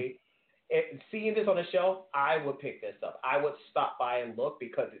blown away. Seeing this on the shelf, I would pick this up. I would stop by and look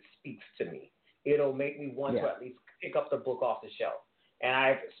because it speaks to me. It'll make me want to at least pick up the book off the shelf. And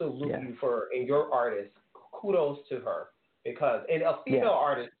I salute you and your artist. Kudos to her. Because, and a female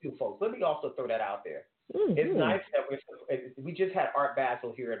artist too, folks. Let me also throw that out there. It's nice that we just had Art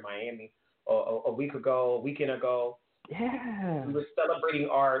Basel here in Miami a weekend ago. Yeah. We were celebrating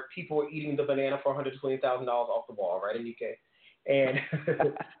art. People were eating the banana for $120,000 off the wall, right, Anika? And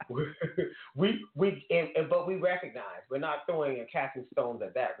throwing and casting stones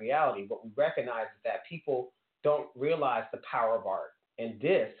at that reality. What we recognize is that people don't realize the power of art. And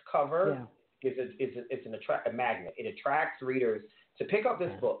this cover is a magnet. It attracts readers to pick up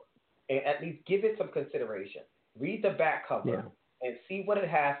this book and at least give it some consideration. Read the back cover and see what it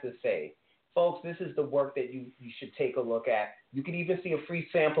has to say. Folks, this is the work that you should take a look at. You can even see a free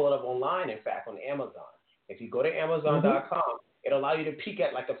sample of it online, in fact, on Amazon. If you go to Amazon.com, it'll allow you to peek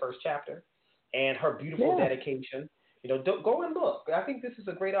at like the first chapter and her beautiful dedication. Go and look. I think this is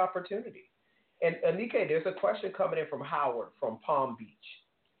a great opportunity. And Anika, there's a question coming in from Howard from Palm Beach.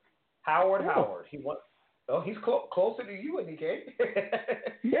 Howard. He's closer to you, Anika.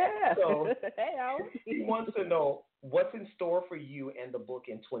 Yeah. So hey, Howard. He wants to know what's in store for you and the book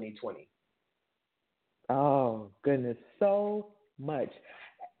in 2020. Oh, goodness, so much.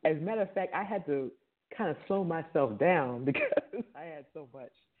 As a matter of fact, I had to kind of slow myself down because I had so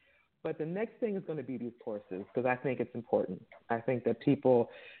much. But the next thing is going to be these courses because I think it's important. I think that people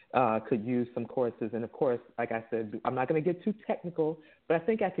could use some courses. And, of course, like I said, I'm not going to get too technical, but I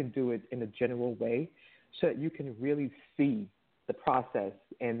think I can do it in a general way so that you can really see the process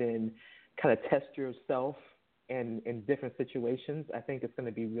and then kind of test yourself in different situations. I think it's going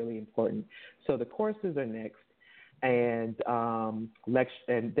to be really important. So the courses are next, and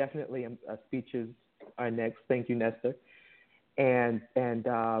and definitely speeches are next. Thank you, Nestor. And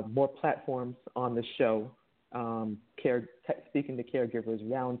more platforms on the show, speaking to caregivers,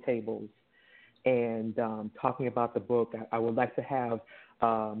 roundtables, and talking about the book. I would like to have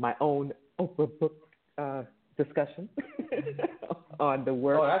my own Oprah book discussion on the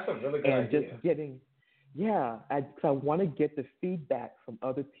work. Oh, that's a really good idea. Just getting, I want to get the feedback from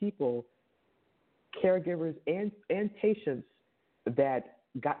other people, caregivers and patients that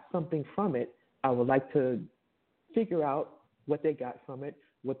got something from it. I would like to figure out what they got from it,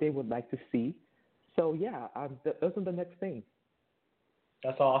 what they would like to see. So, those are the next things.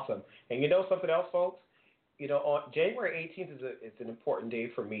 That's awesome. And you know something else, folks? On January 18th is an important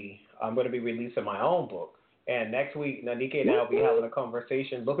day for me. I'm going to be releasing my own book. And next week, Anika and I will be having a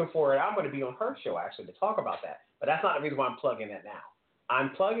conversation. Looking forward. I'm going to be on her show, actually, to talk about that. But that's not the reason why I'm plugging that now.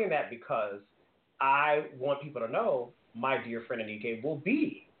 I'm plugging that because I want people to know my dear friend Anika will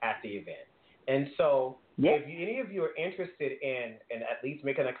be at the event. And so if any of you are interested in at least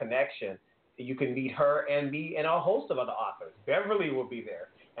making a connection, you can meet her and me and a host of other authors. Beverly will be there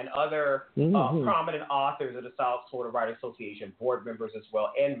and other prominent authors of the South Florida Writers Association, board members as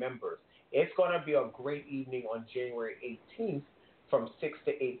well, and members. It's going to be a great evening on January 18th from 6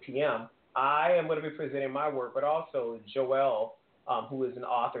 to 8 p.m. I am going to be presenting my work, but also Joel, who is an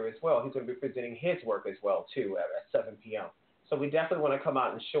author as well, he's going to be presenting his work as well, too, at 7 p.m. So we definitely want to come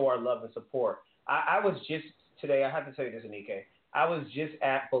out and show our love and support. I was just today, I have to tell you this, Anika, I was just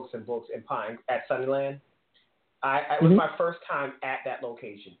at Books and Books in Pine at Sunnyland. It was my first time at that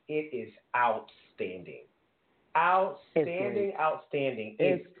location. It is outstanding. Outstanding.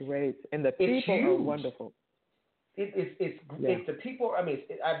 It's great. And the people are wonderful. It's the people. I mean,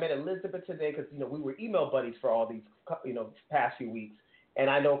 I met Elizabeth today because, we were email buddies for all these, past few weeks. And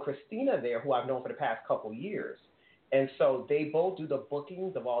I know Christina there, who I've known for the past couple years. And so they both do the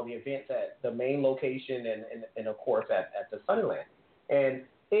bookings of all the events at the main location and of course, at the Sunnyland. And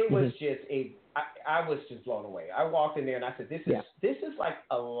it was I was just blown away. I walked in there and I said, this is like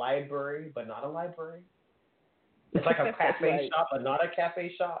a library, but not a library. It's like a cafe shop, but not a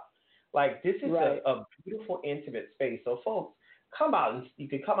cafe shop. Like, this is a beautiful, intimate space. So, folks, come out, and you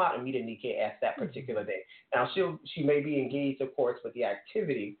can come out and meet Anika at that particular day. Now, she may be engaged, of course, with the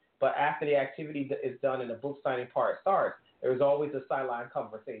activity, but after the activity is done and the book signing part starts, there's always a sideline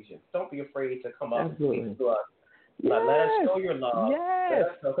conversation. Don't be afraid to come up and speak to us. Let us show your love. Yes.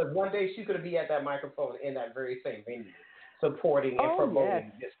 Because one day she's going to be at that microphone in that very same venue, supporting and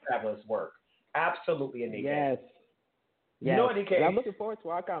promoting this fabulous work. Absolutely, Anika. Yes. You know, Anika. And I'm looking forward to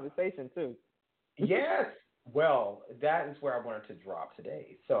our conversation, too. Yes. Well, that is where I wanted to drop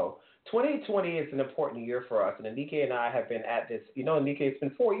today. So 2020 is an important year for us, and Anika and I have been at this. Anika, it's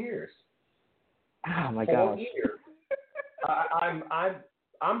been 4 years. Oh my gosh. 4 years.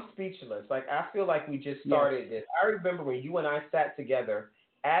 I'm speechless. Like, I feel like we just started this. I remember when you and I sat together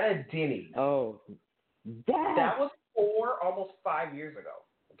at a Denny's. Oh, yes. That was almost 5 years ago.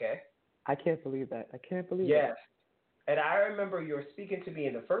 Okay. I can't believe that. Yes. And I remember you were speaking to me,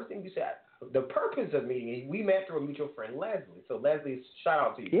 and the first thing you said, the purpose of meeting, we met through a mutual friend, Leslie. So, Leslie, shout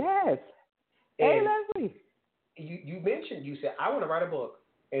out to you. Yes. And hey, Leslie. You mentioned, you said, I want to write a book.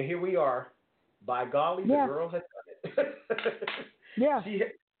 And here we are. By golly, the girl has done it. Yeah. She has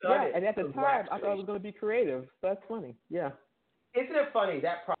done it. And at the time, I thought it was going to be creative. That's funny. Yeah. Isn't it funny,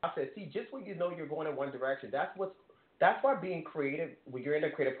 that process? See, just when you know you're going in one direction, that's That's why being creative, when you're in the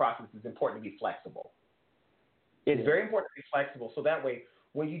creative process, is important to be flexible. It It's is. very important to be flexible, so that way,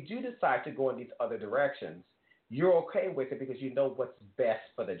 when you do decide to go in these other directions, you're okay with it because you know what's best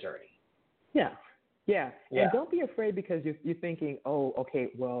for the journey. Yeah. Yeah. Yeah. And don't be afraid because you're thinking, oh, okay,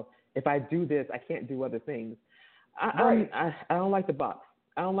 well, if I do this, I can't do other things. Right. I don't like the box.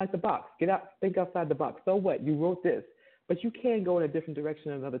 I don't like the box. Get out, think outside the box. So what? You wrote this, but you can go in a different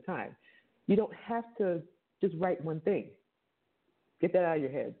direction another time. You don't have to just write one thing. Get that out of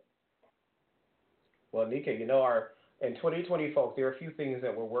your head. Well, Nika, in 2020, folks, there are a few things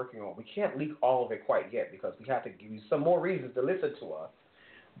that we're working on. We can't leak all of it quite yet because we have to give you some more reasons to listen to us.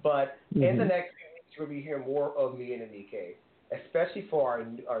 But in the next few weeks, you'll be hearing more of me and Anika, especially for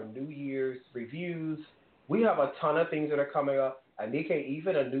our New Year's reviews. We have a ton of things that are coming up. Anika,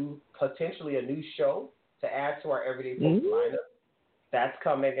 even potentially a new show to add to our Everyday Folks lineup. That's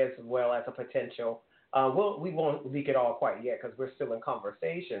coming as well as a potential. We won't leak it all quite yet because we're still in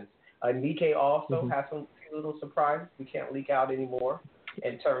conversations. Anika also has some few little surprises we can't leak out anymore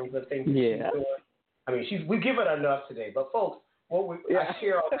in terms of things that she's doing. I mean, we've given enough today, but folks, I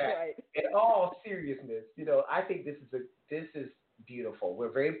share all that right. in all seriousness. I think this is beautiful.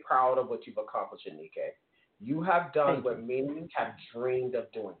 We're very proud of what you've accomplished, Anika. You have done what many have dreamed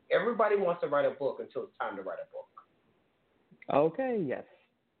of doing. Everybody wants to write a book until it's time to write a book. Okay, yes.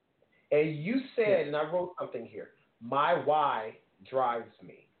 And you said, and I wrote something here, my why drives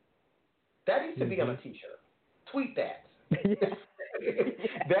me. That needs to be on a T-shirt. Tweet that.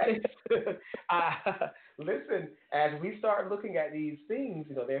 That is, listen, as we start looking at these things,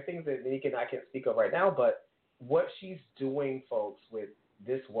 there are things that Anika and I can't speak of right now, but what she's doing, folks, with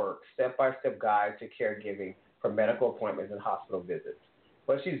this work, step-by-step guide to caregiving for medical appointments and hospital visits.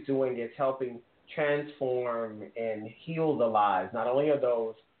 What she's doing is helping transform and heal the lives, not only of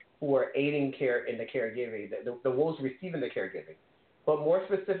those who are aiding care in the caregiving, the ones receiving the caregiving, but more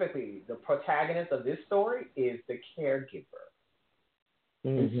specifically, the protagonist of this story is the caregiver.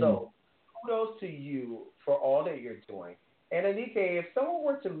 And so, kudos to you for all that you're doing. And Anika, if someone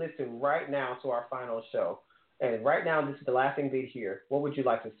were to listen right now to our final show, and right now this is the last thing they'd hear, what would you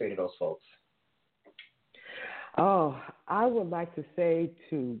like to say to those folks? Oh, I would like to say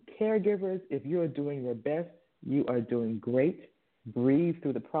to caregivers, if you're doing your best, you are doing great. Breathe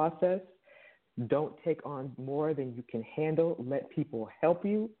through the process. Don't take on more than you can handle. Let people help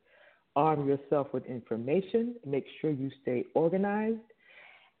you. Arm yourself with information. Make sure you stay organized.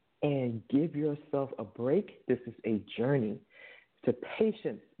 And give yourself a break. This is a journey. To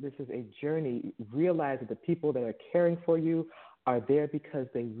patients, this is a journey. Realize that the people that are caring for you are there because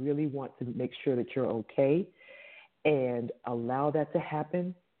they really want to make sure that you're okay. And allow that to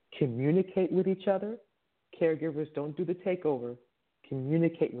happen. Communicate with each other. Caregivers, don't do the takeover.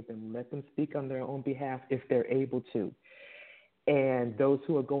 Communicate with them. Let them speak on their own behalf if they're able to. And those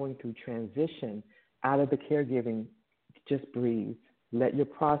who are going through transition out of the caregiving, just breathe. Let your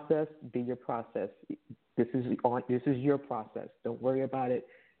process be your process. This is your process. Don't worry about it.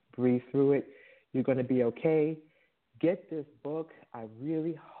 Breathe through it. You're going to be okay. Get this book. I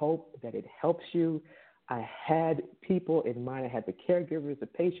really hope that it helps you. I had people in mind. I had the caregivers, the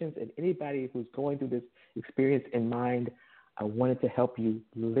patients, and anybody who's going through this experience in mind. I wanted to help you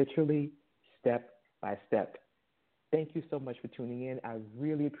literally step by step. Thank you so much for tuning in. I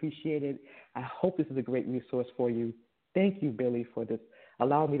really appreciate it. I hope this is a great resource for you. Thank you, Billy, for this,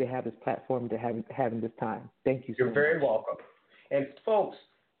 allowing me to have this platform, to having this time. Thank you so much. You're very welcome. And folks,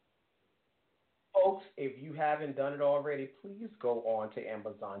 if you haven't done it already, please go on to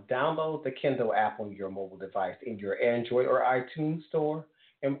Amazon. Download the Kindle app on your mobile device in your Android or iTunes store.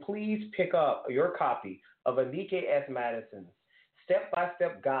 And please pick up your copy of Anika S. Madison's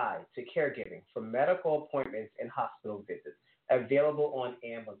Step-by-Step Guide to Caregiving for Medical Appointments and Hospital Visits, available on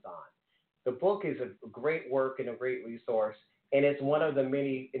Amazon. The book is a great work and a great resource, and it's from one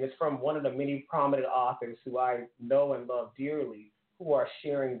of the many prominent authors who I know and love dearly, who are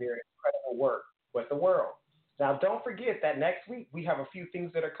sharing their incredible work with the world. Now, don't forget that next week we have a few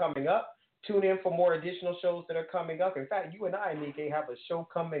things that are coming up. Tune in for more additional shows that are coming up. In fact, you and I, Anika, have a show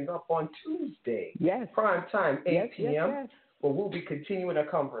coming up on Tuesday, prime time, 8 p.m., where we'll be continuing a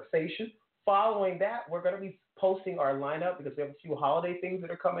conversation. Following that, we're going to be posting our lineup because we have a few holiday things that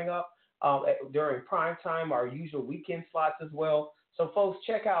are coming up. During prime time, our usual weekend slots as well. So, folks,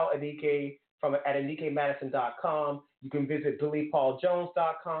 check out Anika at AnikaMadison.com. You can visit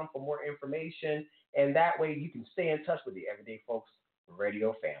BillyPaulJones.com for more information, and that way you can stay in touch with the Everyday Folks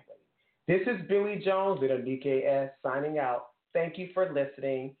Radio family. This is Billy Jones at Anika S. signing out. Thank you for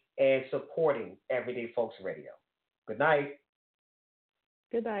listening and supporting Everyday Folks Radio. Good night.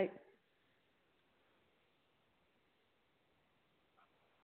 Good night.